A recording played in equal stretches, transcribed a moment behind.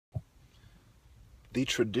The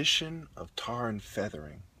tradition of tar and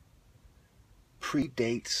feathering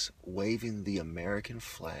predates waving the American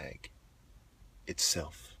flag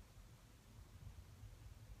itself.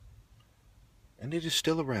 And it is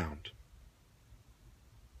still around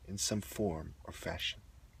in some form or fashion.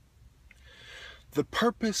 The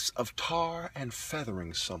purpose of tar and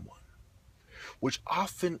feathering someone, which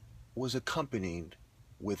often was accompanied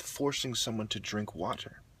with forcing someone to drink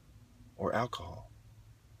water or alcohol,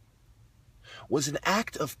 was an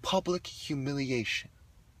act of public humiliation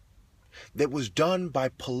that was done by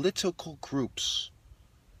political groups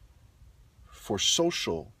for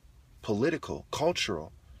social, political,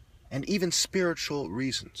 cultural, and even spiritual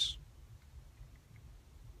reasons.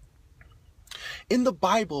 In the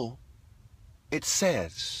Bible, it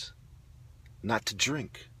says not to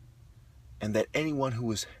drink, and that anyone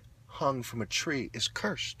who is hung from a tree is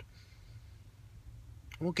cursed.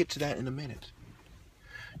 We'll get to that in a minute.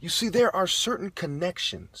 You see, there are certain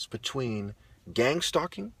connections between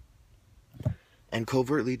gangstalking and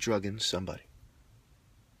covertly drugging somebody.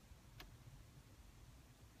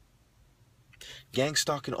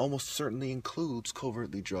 Gangstalking almost certainly includes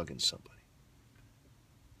covertly drugging somebody.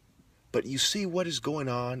 But you see, what is going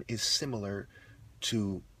on is similar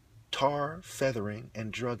to tar, feathering,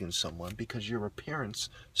 and drugging someone, because your appearance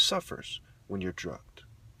suffers when you're drugged.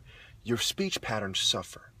 Your speech patterns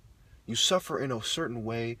suffer. You suffer in a certain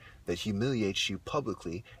way that humiliates you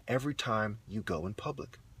publicly every time you go in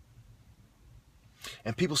public.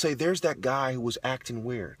 And people say, there's that guy who was acting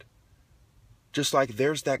weird. Just like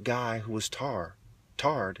there's that guy who was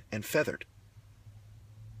tarred and feathered.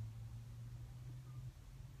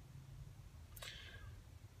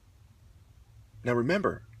 Now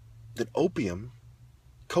remember that opium,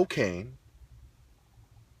 cocaine,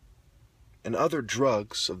 and other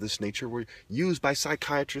drugs of this nature were used by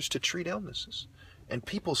psychiatrists to treat illnesses. And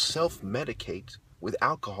people self-medicate with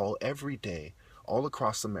alcohol every day all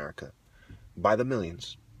across America by the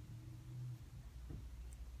millions.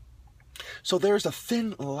 So there's a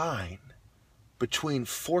thin line between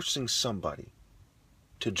forcing somebody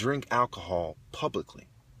to drink alcohol publicly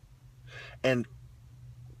and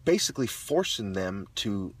basically forcing them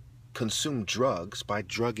to consume drugs by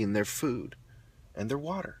drugging their food and their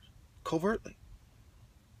water covertly.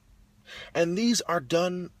 And these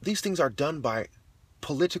things are done by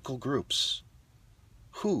political groups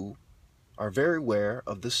who are very aware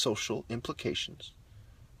of the social implications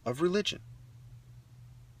of religion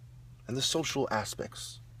and the social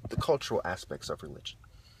aspects, the cultural aspects of religion.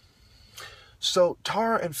 So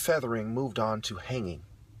tar and feathering moved on to hanging.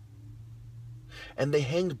 And they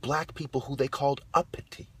hanged black people who they called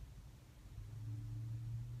uppity.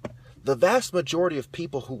 The vast majority of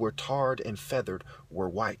people who were tarred and feathered were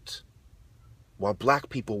white, while black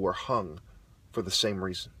people were hung for the same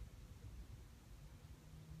reason.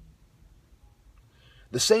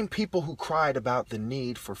 The same people who cried about the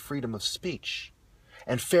need for freedom of speech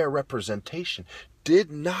and fair representation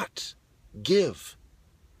did not give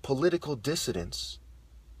political dissidents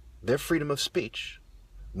their freedom of speech,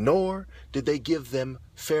 nor did they give them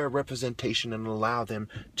fair representation and allow them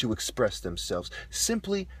to express themselves,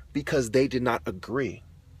 simply because they did not agree.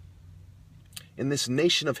 In this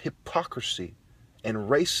nation of hypocrisy and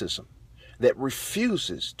racism that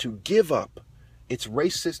refuses to give up its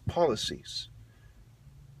racist policies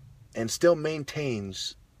and still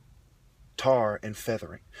maintains tar and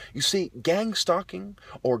feathering. You see, gang stalking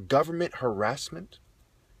or government harassment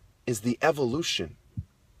is the evolution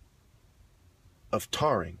of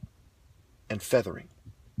tarring and feathering.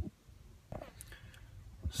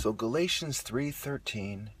 So Galatians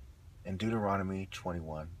 3:13 and Deuteronomy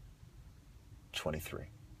 21:23.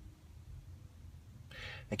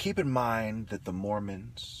 And keep in mind that the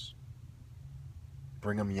Mormons,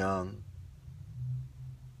 Brigham Young,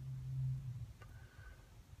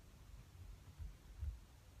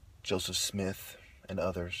 Joseph Smith, and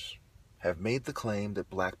others have made the claim that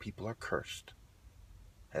black people are cursed.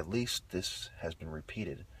 At least this has been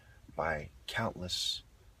repeated by countless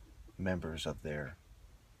members of their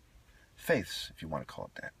faiths, if you want to call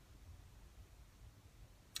it that.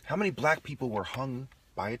 How many black people were hung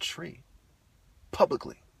by a tree?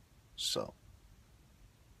 Publicly so.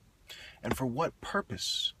 And for what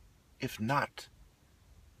purpose, if not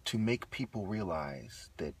to make people realize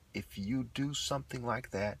that if you do something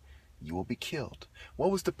like that, you will be killed? What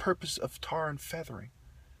was the purpose of tar and feathering?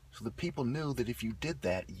 So the people knew that if you did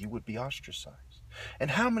that, you would be ostracized.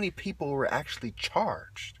 And how many people were actually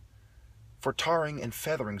charged for tarring and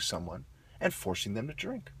feathering someone and forcing them to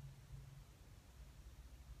drink?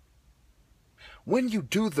 When you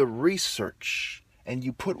do the research and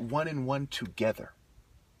you put one and one together,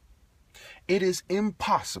 It is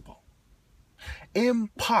impossible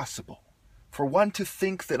for one to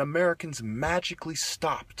think that Americans magically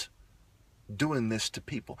stopped doing this to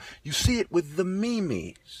people. You see it with the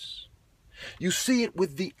memes. You see it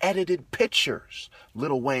with the edited pictures.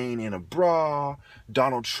 Lil Wayne in a bra,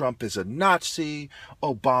 Donald Trump as a Nazi,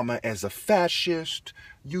 Obama as a fascist.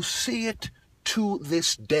 You see it to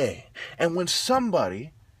this day. And when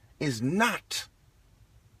somebody is not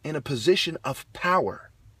in a position of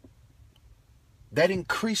power, that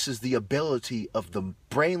increases the ability of the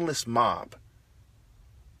brainless mob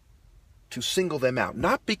to single them out.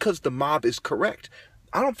 Not because the mob is correct.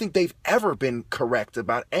 I don't think they've ever been correct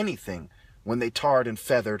about anything when they tarred and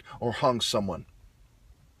feathered or hung someone.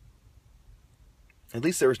 At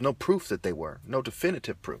least there is no proof that they were, no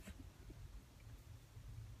definitive proof.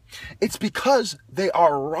 It's because they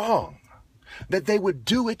are wrong that they would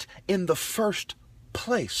do it in the first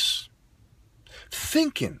place,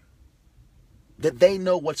 thinking that they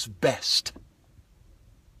know what's best.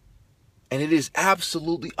 And it is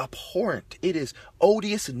absolutely abhorrent. It is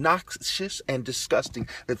odious, noxious, and disgusting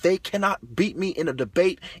that they cannot beat me in a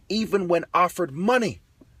debate even when offered money.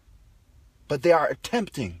 But they are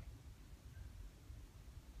attempting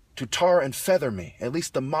to tar and feather me, at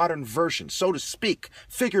least the modern version, so to speak,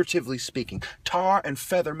 figuratively speaking, tar and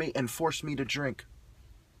feather me and force me to drink.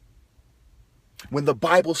 When the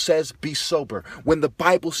Bible says be sober, when the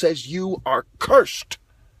Bible says you are cursed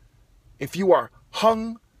if you are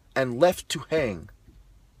hung and left to hang.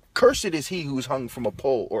 Cursed is he who is hung from a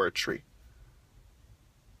pole or a tree.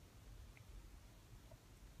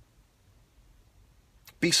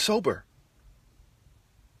 Be sober.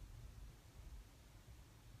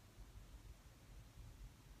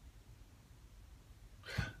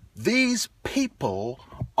 These people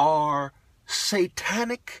are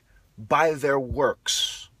satanic by their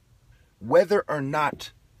works, whether or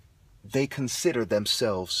not they consider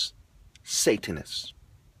themselves Satanists.